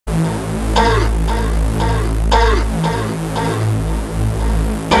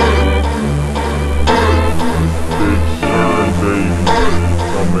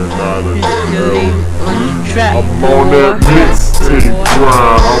I'm on that mixtape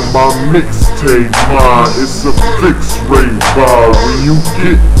grind, on my mixtape mind. It's a fixed rate vibe when you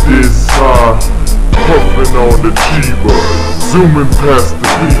get this high. Puffin' on the Chiba, zooming past the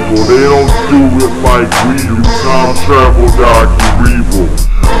people. They don't do it like we do. Time travel docu-revel.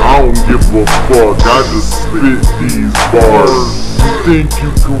 I don't give a fuck, I just spit these bars. You think you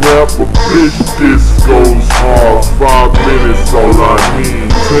can rap a bitch? This goes hard. 5 minutes all I need,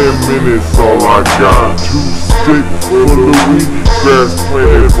 10 minutes all I got. 2 sticks full of weed, grass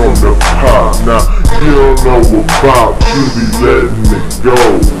planted from the pot. Now you don't know about you be letting it go.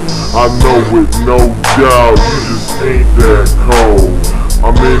 I know with no doubt you just ain't that cold.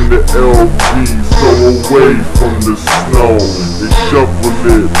 I'm in the LV, so away from the snow. They shuffle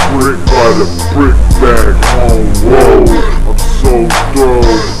it brick by the brick back home. Whoa, I'm so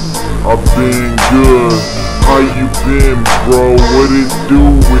thrown, I've been good. How you been, bro? What it do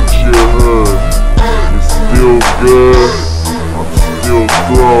with your hood? You still good? I'm still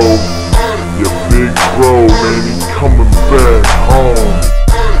thrown. Your big bro, man, he coming back home.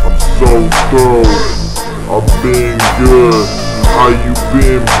 I'm so thrown, I've been good. How you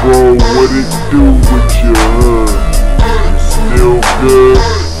been, bro? What it do with your hood? You still good?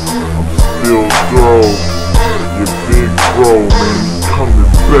 I'm still thrown. Your big bro, man, he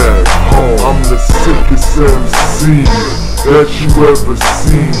coming back home. I'm the sickest MC that you ever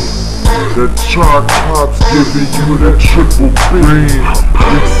seen. The tri-cops giving you the triple beam.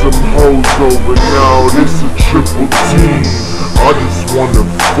 Get some hoes over now, this a triple team. I just wanna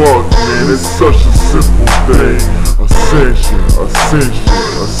fuck, man, it's such a simple thing. Ascension, ascension,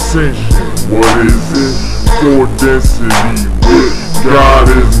 ascension. What is it? For density with God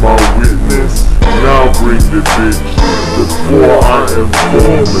is my witness. Now bring the bitch before I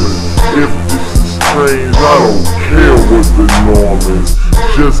inform it. If this is strange, I don't care what the norm is.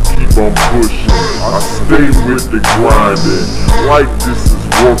 Just keep on pushing, I stay with the grinding. Like this is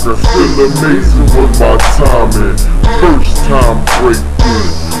work, I'm still amazing with my timing. First time breakthrough,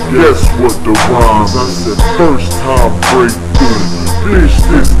 guess what the rhymes? I said first time breakthrough. Bitch,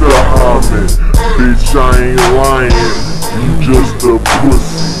 this the hymen. Bitch, I ain't lying, you just a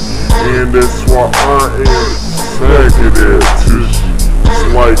pussy. And that's why I am sagging that tushy. It's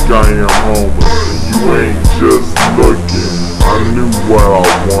like I am homeless, and you ain't just looking. I knew what I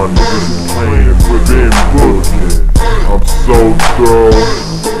wanted, just playing within booking. I'm so thorough,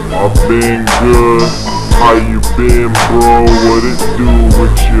 I've been good. How you been, bro? What it do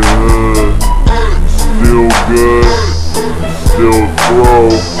with your hood? Still good, still throw.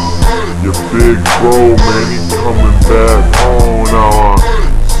 Your big bro, man, he coming back home now.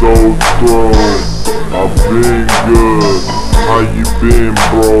 I'm so thorough, I've been good. How you been,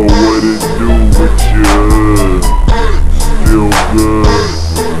 bro? What it do with your hood? Still good,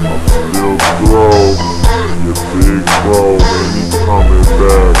 I'm still throw. Your big bro, man,